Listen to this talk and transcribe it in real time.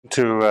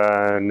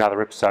To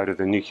another episode of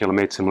the Nuclear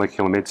Medicine,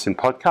 Molecular Medicine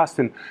podcast,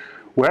 and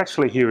we're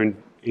actually here in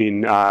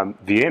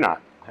Vienna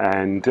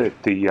and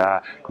at the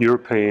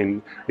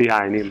European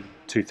EANM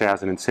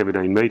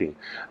 2017 meeting,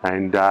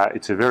 and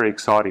it's a very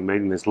exciting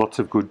meeting. There's lots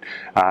of good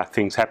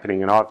things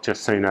happening, and I've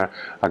just seen a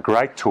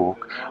great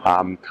talk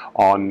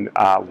on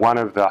one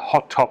of the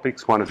hot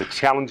topics, one of the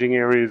challenging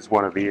areas,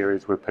 one of the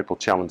areas where people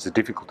challenge the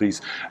difficulties,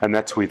 and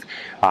that's with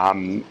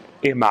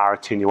MR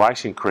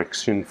attenuation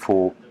correction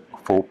for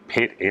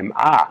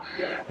PETMR.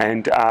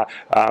 And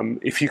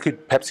if you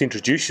could perhaps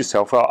introduce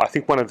yourself. I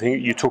think one of the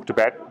things you talked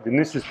about, and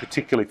this is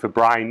particularly for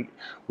brain,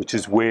 which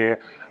is where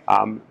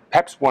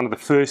perhaps one of the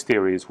first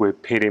areas where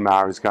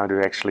PETMR is going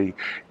to actually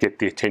get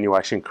the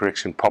attenuation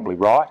correction probably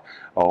right,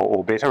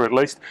 or better at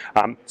least.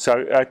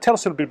 So tell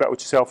us a little bit about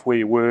yourself, where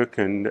you work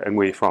and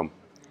where you're from.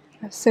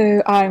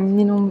 So I'm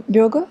in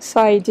Burgos.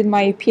 I did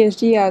my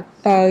PhD at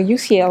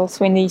UCL,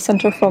 so in the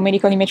Center for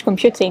Medical Image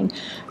Computing,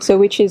 so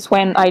which is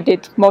when I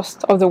did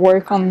most of the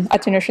work on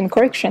attenuation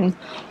correction.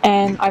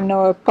 And I'm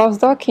now a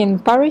postdoc in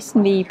Paris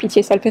in the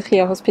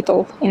Pitié-Salpêtrière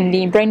Hospital in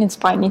the Brain and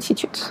Spine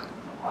Institute.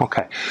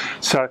 Okay,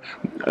 so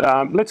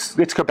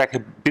let's go back a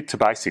bit to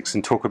basics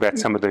and talk about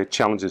some of the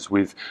challenges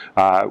with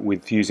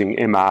using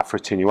MR for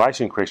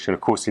attenuation correction.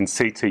 Of course, in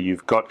CT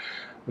you've got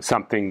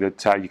something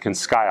that you can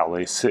scale.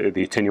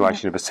 The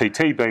attenuation of a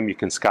CT beam, you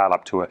can scale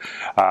up to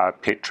a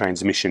PET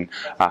transmission,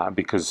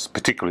 because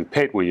particularly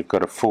PET, where you've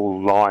got a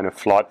full line of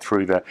flight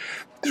through the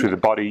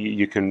body,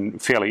 you can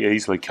fairly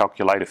easily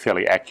calculate a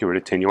fairly accurate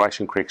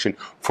attenuation correction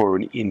for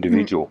an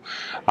individual.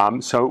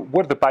 So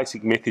what are the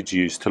basic methods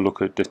used to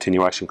look at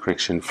attenuation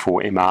correction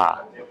for MR?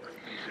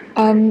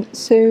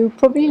 So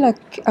probably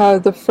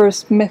the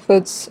first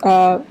methods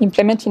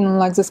implementing on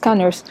the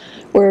scanners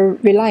were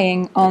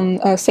relying on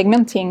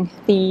segmenting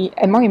the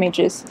MR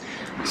images.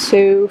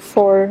 So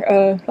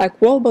for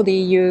whole body,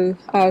 you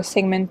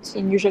segment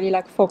in usually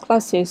 4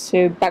 classes.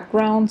 So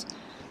background,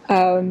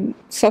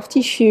 soft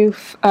tissue,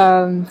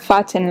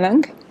 fat and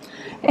lung.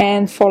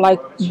 And for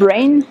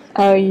brain,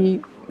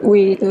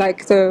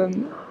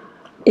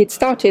 it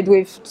started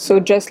with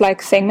just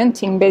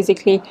segmenting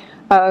basically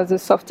the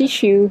soft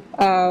tissue,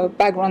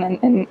 background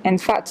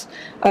and fat.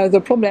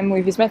 The problem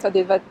with this method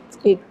is that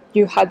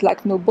you had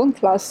no bone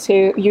class,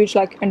 so huge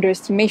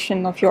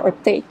underestimation of your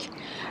uptake.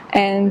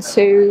 And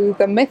so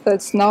the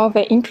methods now,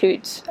 they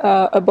include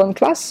a bone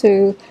class,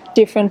 so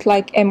different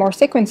MR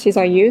sequences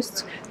are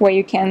used where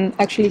you can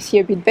actually see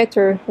a bit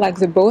better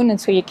the bone,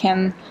 and so you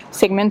can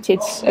segment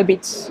it a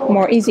bit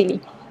more easily.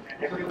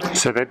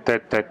 So that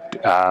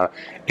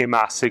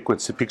MR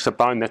sequence that picks up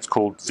bone, that's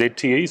called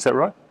ZTE, is that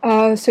right?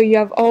 So you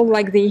have all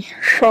the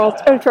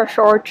short, ultra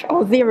short,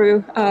 or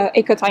zero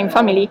echo time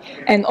family,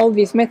 and all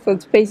these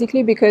methods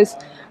basically because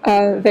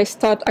they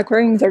start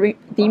acquiring the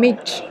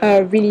image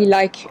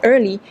really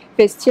early.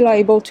 They're still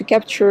able to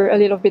capture a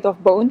little bit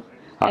of bone.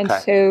 Okay. And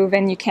so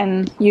then you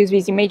can use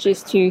these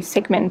images to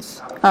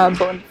segment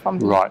bone from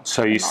the Right,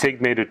 so you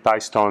segment it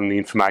based on the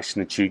information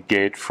that you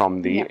get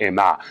from the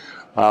MR.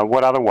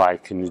 What other way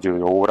can you do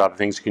it, or what other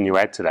things can you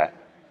add to that?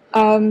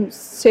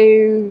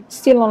 So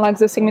still on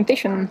the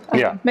segmentation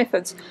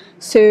methods.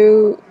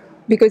 So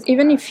because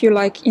even if you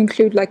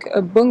include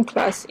a bone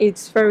class,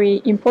 it's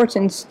very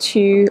important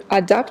to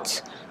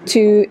adapt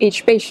to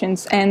each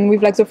patient. And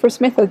with the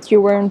first method,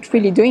 you weren't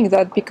really doing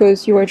that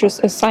because you were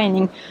just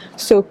assigning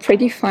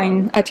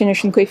predefined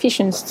attenuation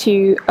coefficients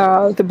to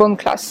the bone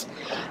class.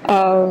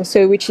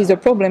 So which is a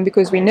problem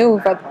because we know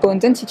that bone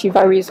density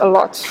varies a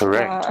lot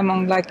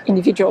among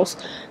individuals.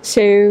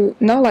 So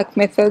now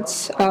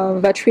methods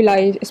that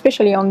rely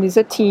especially on the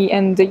ZT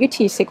and the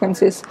UT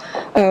sequences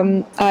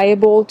are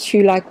able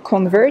to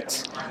convert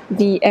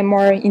the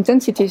MR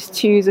intensities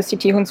to the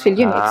CT Hounsfield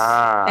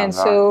units.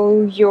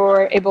 So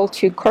you're able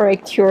to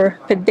correct your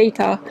PET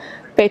data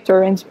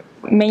better and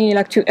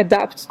mainly to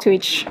adapt to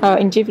each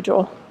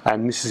individual.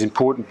 And this is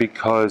important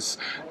because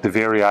the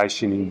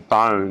variation in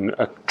bone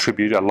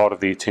attribute a lot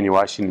of the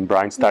attenuation in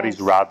brain studies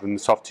rather than the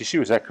soft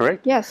tissue, is that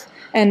correct? Yes,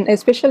 and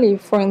especially,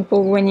 for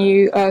example, when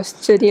you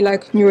study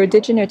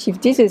neurodegenerative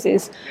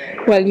diseases,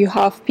 well, you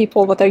have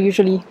people that are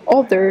usually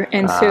older,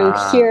 and so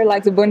here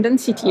the bone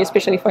density,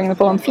 especially for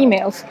example on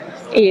females,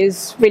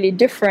 is really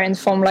different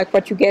from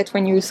what you get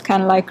when you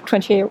scan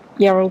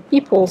 20-year-old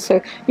people, so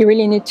you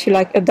really need to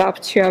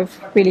adapt to have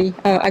really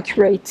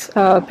accurate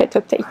PET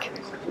uptake.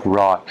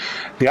 Right.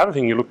 The other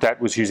thing you looked at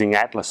was using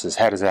atlases.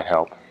 How does that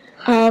help?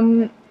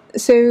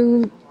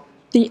 So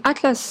the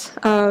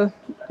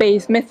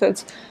atlas-based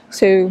methods,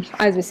 so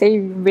as we say,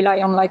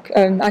 rely on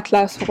an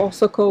atlas, or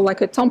also called a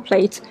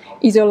template,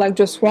 either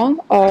just one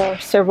or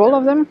several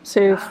of them.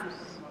 So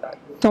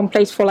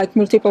templates for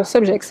multiple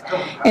subjects.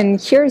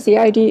 And here the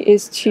idea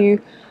is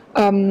to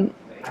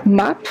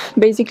map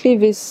basically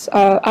these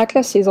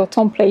atlases or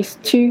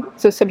templates to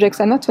the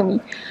subject's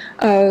anatomy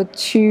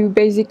to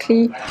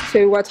basically,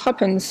 so what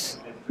happens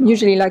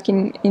usually in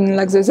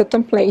the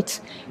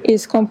template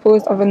is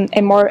composed of an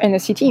MR and a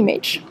CT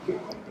image.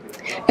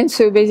 And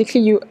so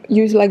basically you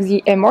use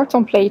the MR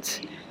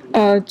template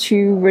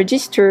to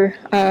register,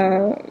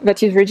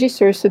 that is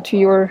registered so to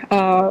your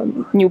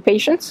new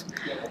patients.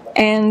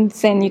 And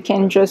then you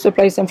can just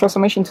apply some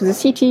transformation to the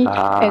CT,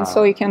 and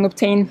so you can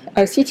obtain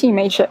a CT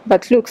image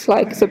that looks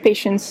like the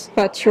patients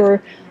that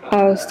you're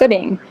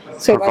studying.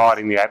 So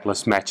providing the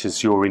atlas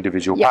matches your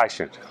individual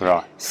patient,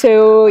 right?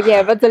 So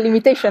yeah, that's the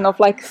limitation of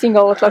like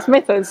single atlas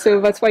methods.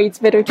 So that's why it's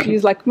better to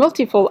use like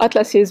multiple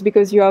atlases,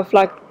 because you have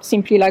like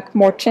simply like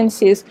more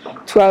chances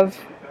to have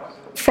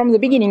from the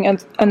beginning an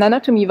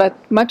anatomy that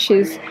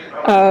matches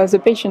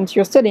the patient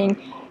you're studying.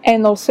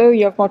 And also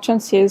you have more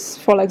chances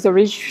for like the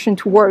registration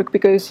to work,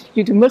 because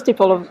you do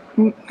multiple of,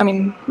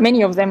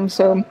 many of them.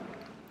 So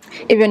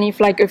even if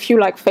like a few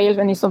like fail,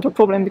 then it's not a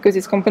problem because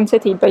it's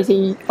compensated by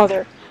the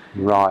other.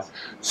 Right.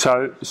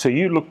 So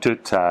you looked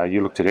at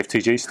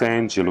FTG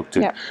stands. You looked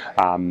at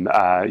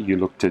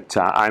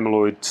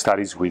amyloid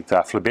studies with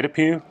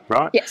flubenapir,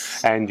 right?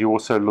 Yes. And you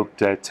also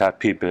looked at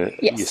PIB.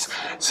 Yes.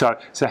 So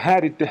how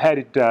did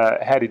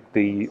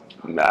the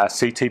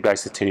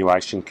CT-based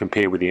attenuation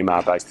compare with the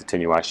MR-based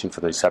attenuation for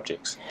these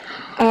subjects?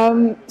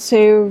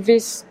 So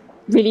this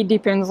really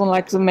depends on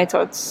like the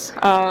methods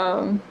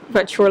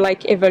that you're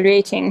like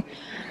evaluating.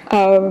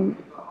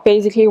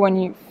 Basically,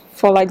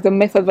 for like the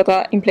method that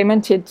are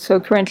implemented, so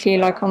currently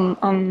like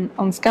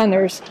on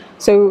scanners.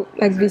 So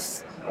like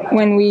this,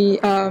 when we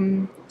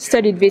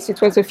studied this,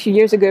 it was a few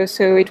years ago,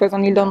 so it was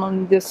only done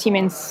on the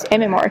Siemens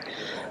MMR.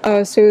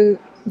 So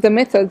the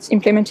methods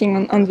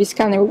implementing on this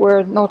scanner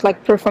were not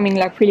like performing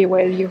like really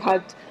well. You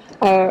had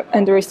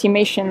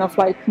underestimation of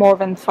like more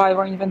than 5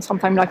 or even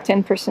sometimes like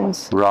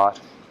 10%. Right.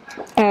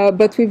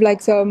 But with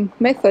like the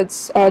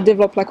methods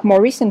developed like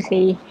more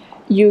recently,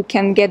 you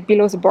can get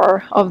below the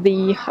bar of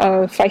the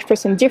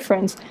 5%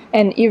 difference,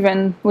 and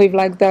even with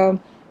like the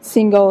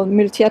single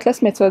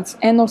multi-atlas methods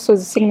and also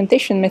the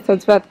segmentation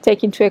methods that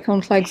take into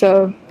account like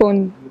the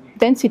bone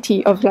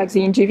density of like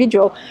the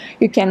individual,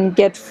 you can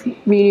get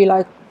really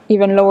like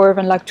even lower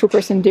than like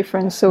 2%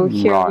 difference. So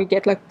here we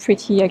get like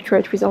pretty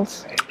accurate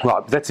results.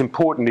 Right, that's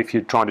important if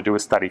you're trying to do a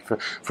study for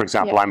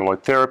example,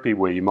 amyloid therapy,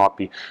 where you might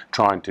be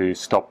trying to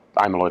stop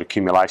amyloid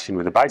accumulation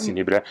with a BACE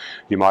inhibitor.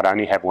 You might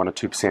only have 1 or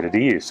 2% of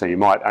the year, so you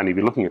might only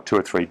be looking at 2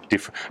 or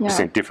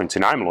 3% difference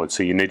in amyloid.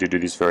 So you need to do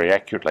this very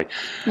accurately.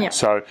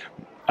 So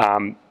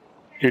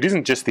it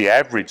isn't just the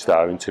average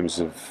though in terms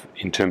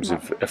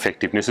of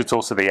effectiveness. It's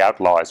also the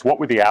outliers. What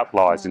were the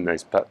outliers in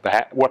these?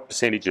 What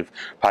percentage of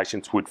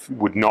patients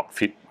would not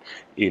fit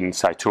in,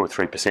 say, 2 or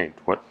 3%?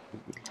 What?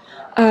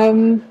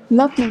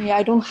 Not many.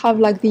 I don't have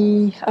like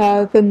the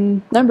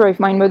number of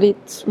mine, but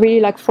it's really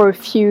like for a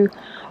few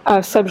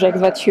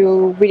subjects that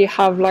you really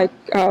have like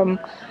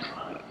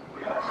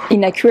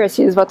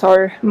inaccuracies that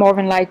are more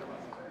than like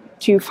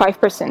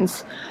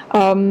 5%.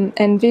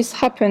 And this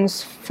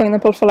happens, for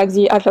example, for like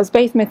the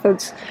atlas-based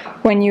methods,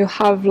 when you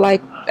have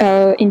like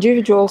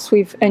individuals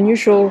with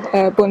unusual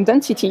bone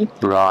density.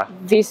 Right.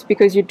 This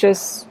because you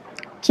just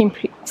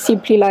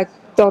simply like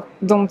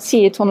don't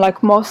see it on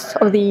like most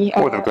of the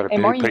or they've got a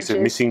MR piece of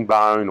images. missing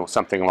bone or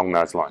something along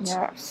those lines.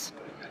 Yes.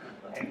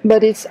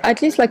 But it's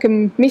at least like a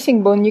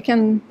missing bone. You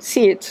can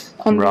see it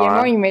on the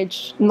MR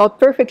image, not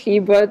perfectly,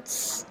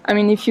 but I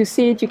mean, if you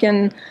see it, you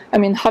can,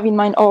 have in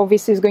mind, oh,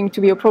 this is going to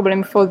be a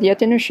problem for the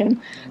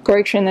attenuation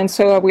correction, and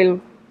so I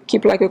will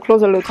keep like a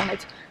closer look on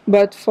it.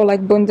 But for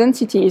like bone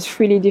density, it's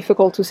really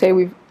difficult to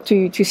say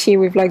to see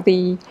with like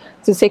the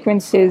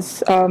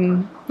sequences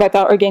that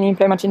are again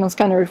implemented on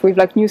scanners. With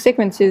like new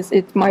sequences,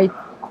 it might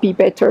be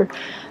better.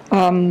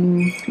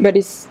 But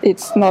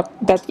it's not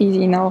that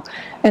easy now.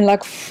 And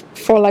like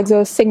for like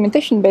the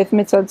segmentation-based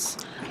methods,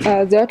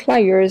 the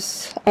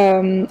outliers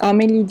are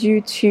mainly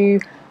due to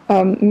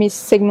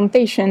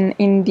missegmentation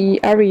in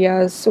the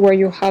areas where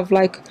you have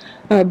like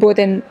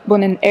bone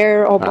and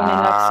hair or bone and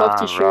like soft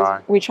tissues,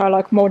 which are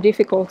like more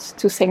difficult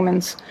to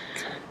segment.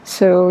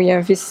 So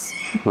yeah, these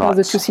are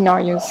the two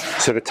scenarios.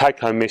 So the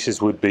take-home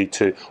message would be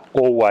to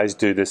always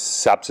do the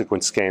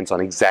subsequent scans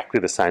on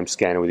exactly the same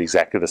scanner with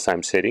exactly the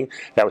same setting.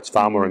 That was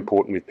far more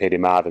important with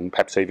PETMR than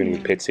perhaps even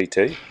with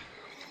PET-CT.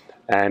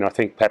 And I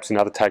think perhaps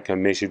another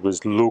take-home message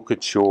was look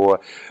at your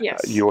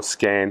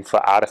scan for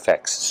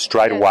artefacts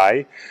straight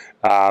away.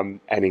 And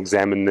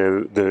examine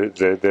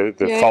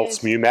the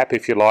false mu map,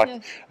 if you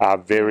like,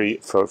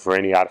 for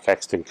any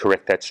artefacts, and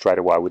correct that straight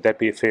away. Would that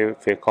be a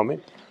fair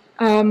comment?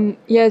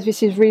 Yes,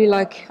 this is really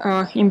like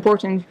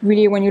important.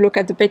 Really, when you look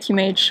at the PET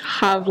image,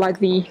 have like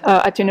the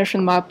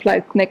attenuation map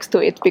like next to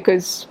it,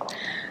 because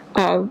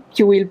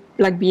you will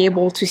like be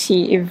able to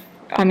see if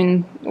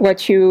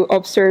what you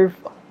observe,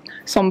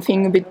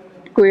 something a bit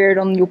weird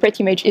on your PET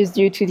image, is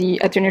due to the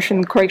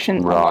attenuation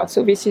correction or not.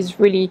 So this is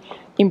really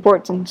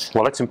important.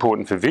 Well, that's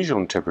important for visual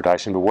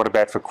interpretation, but what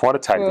about for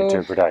quantitative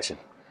interpretation?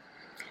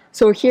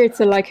 So here it's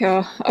like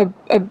a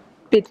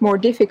bit more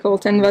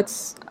difficult, and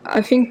that's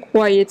I think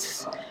why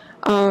it's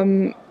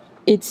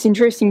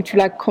interesting to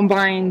like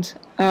combine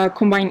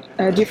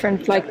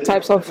different like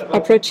types of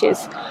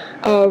approaches,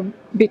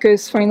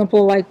 because for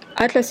example like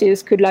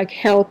atlases could like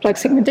help like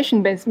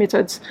segmentation based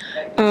methods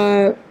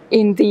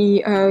in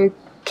the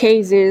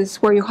cases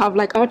where you have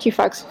like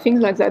artifacts,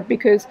 things like that,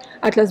 because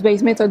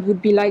atlas-based method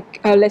would be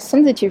like less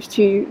sensitive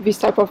to this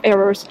type of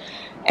errors.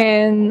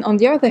 And on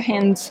the other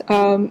hand,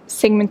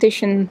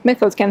 segmentation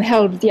methods can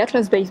help the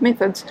atlas-based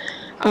methods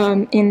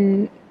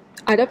in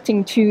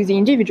adapting to the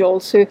individual.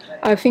 So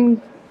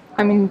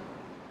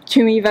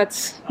to me,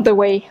 that's the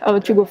way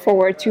to go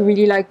forward, to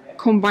really like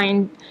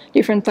combine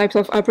different types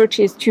of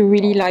approaches to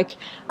really like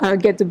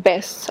get the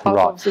best out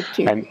of the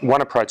two. And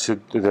one approach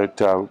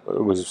that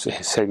was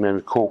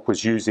segmented Cork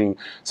was using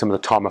some of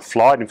the time of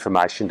flight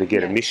information to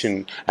get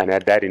emission and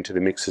add that into the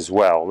mix as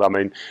well. I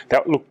mean,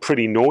 that looked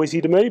pretty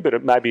noisy to me,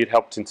 but maybe it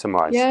helped in some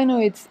ways. Yeah, no,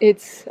 it's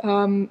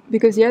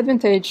because the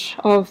advantage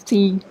of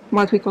the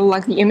what we call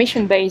like the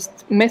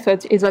emission-based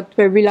method is that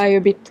they rely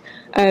a bit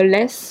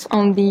less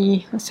on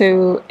the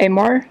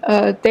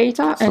MR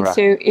data, and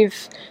so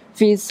if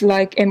these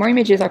like MR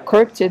images are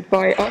corrupted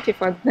by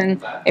artifacts,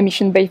 then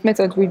emission-based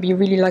methods will be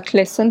really like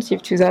less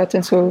sensitive to that,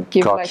 and so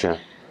give like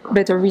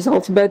better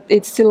results. But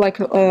it's still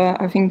like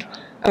I think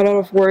a lot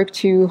of work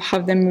to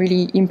have them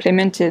really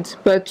implemented.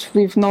 But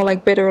with now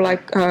like better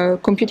like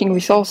computing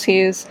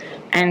resources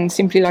and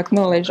simply like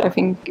knowledge, I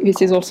think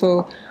this is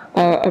also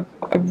a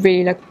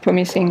really like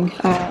promising.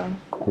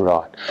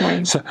 Right.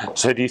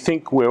 So do you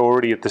think we're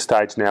already at the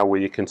stage now where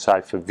you can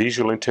say for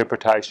visual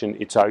interpretation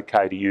it's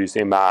okay to use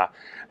MR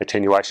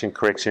attenuation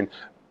correction?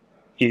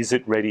 Is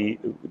it ready?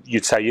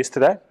 You'd say yes to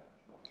that?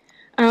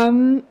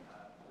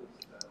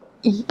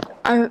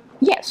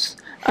 Yes.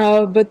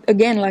 But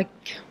again, like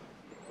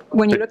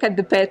when you look at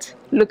the PET,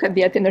 look at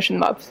the attenuation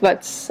maps.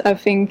 That's, I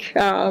think,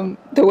 the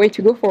way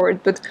to go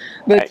forward. But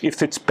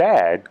if it's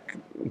bad,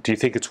 do you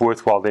think it's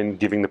worthwhile then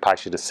giving the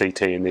patient a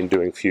CT and then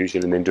doing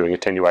fusion and then doing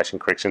attenuation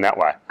correction that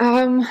way?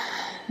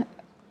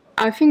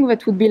 I think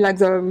that would be like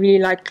the really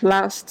like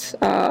last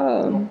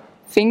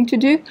thing to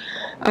do.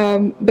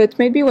 But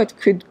maybe what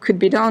could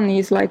be done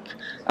is like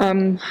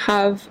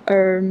have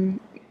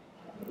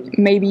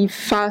maybe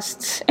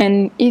fast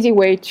and easy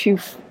way to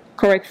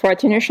correct for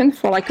attenuation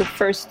for like a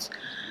first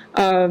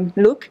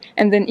look,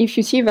 and then if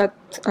you see that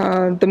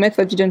the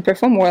method didn't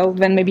perform well,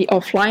 then maybe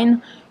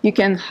offline you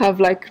can have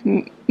like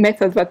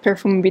methods that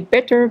perform a bit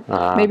better,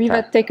 maybe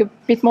that take a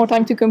bit more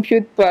time to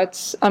compute,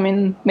 but I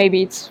mean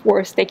maybe it's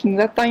worth taking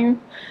that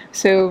time.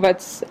 So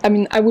that's, I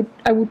mean, I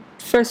would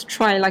first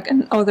try like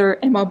another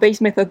MR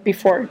based method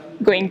before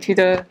going to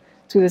the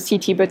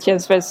CT, but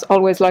yes, there's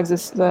always like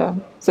the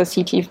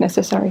CT if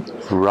necessary.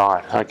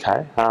 Right.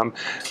 Okay.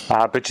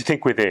 But you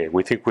think we're there?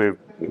 We think we're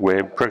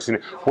progressing.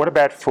 What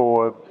about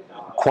for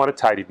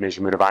quantitative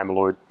measurement of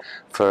amyloid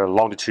for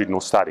longitudinal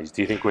studies?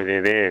 Do you think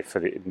we're there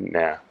for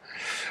now?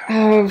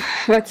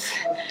 That's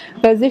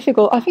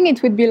difficult. I think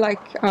it would be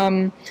like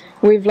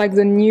with like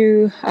the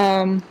new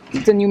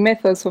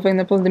methods, for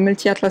example, the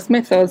multi-atlas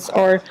methods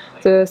or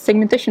the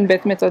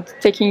segmentation-based method,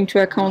 taking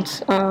into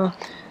account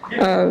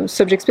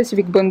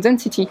subject-specific bone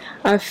density.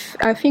 I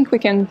think we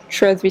can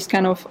trust this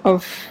kind of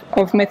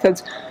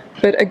methods,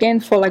 but again,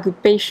 for like the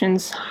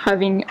patients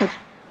having a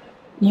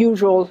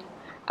usual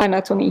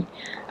anatomy,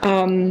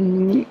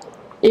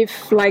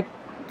 if like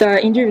the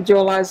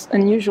individual has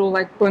unusual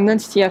like bone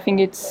density, I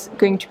think it's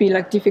going to be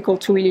like difficult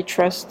to really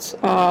trust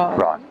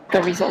the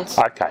results.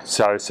 Okay,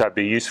 so it'd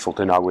be useful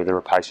to know whether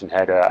a patient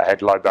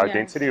had low bone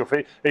density, or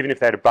even if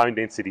they had a bone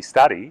density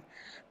study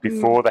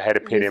before they had a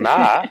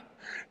PETMR,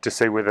 to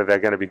see whether they're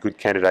going to be good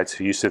candidates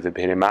for use of the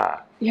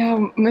PETMR.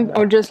 Yeah,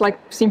 or just like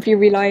simply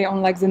rely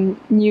on like the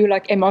new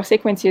like MR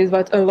sequences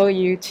that allow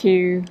you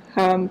to,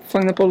 for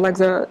example, like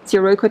the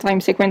zero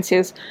time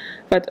sequences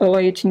that allow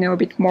you to know a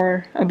bit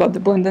more about the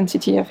bone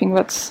density. I think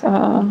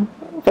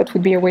that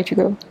would be a way to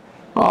go.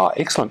 Oh,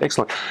 excellent.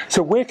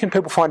 So where can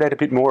people find out a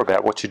bit more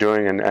about what you're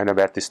doing and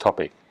about this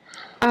topic?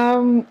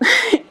 Well,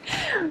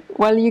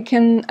 you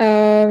can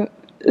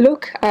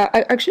look,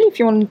 actually, if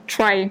you want to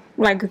try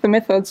like the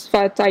methods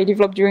that I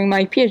developed during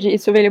my PhD,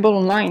 it's available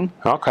online.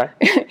 Okay.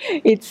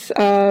 It's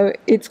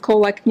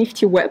called like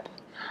Nifty Web.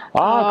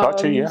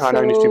 Gotcha. Yeah, I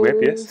know Nifty Web.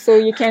 Yes. So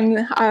you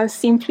can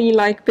simply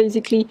like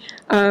basically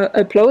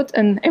upload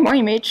an MR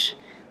image.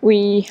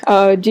 We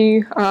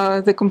do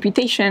the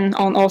computation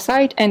on our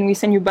site, and we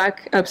send you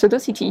back a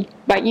pseudocity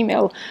by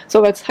email.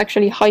 So that's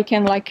actually how you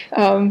can like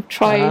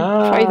try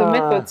the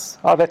methods.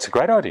 Oh, that's a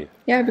great idea.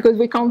 Yeah, because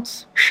we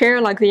can't share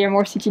like the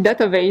MRCT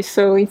database,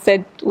 so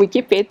instead we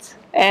keep it,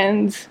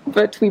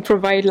 but we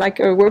provide like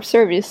a web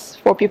service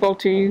for people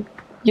to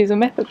use the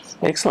methods.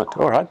 Excellent.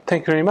 All right.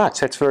 Thank you very much.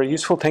 That's very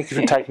useful. Thank you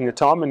for taking the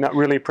time, and I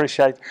really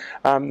appreciate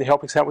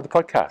helping us out with the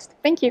podcast.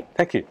 Thank you.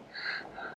 Thank you.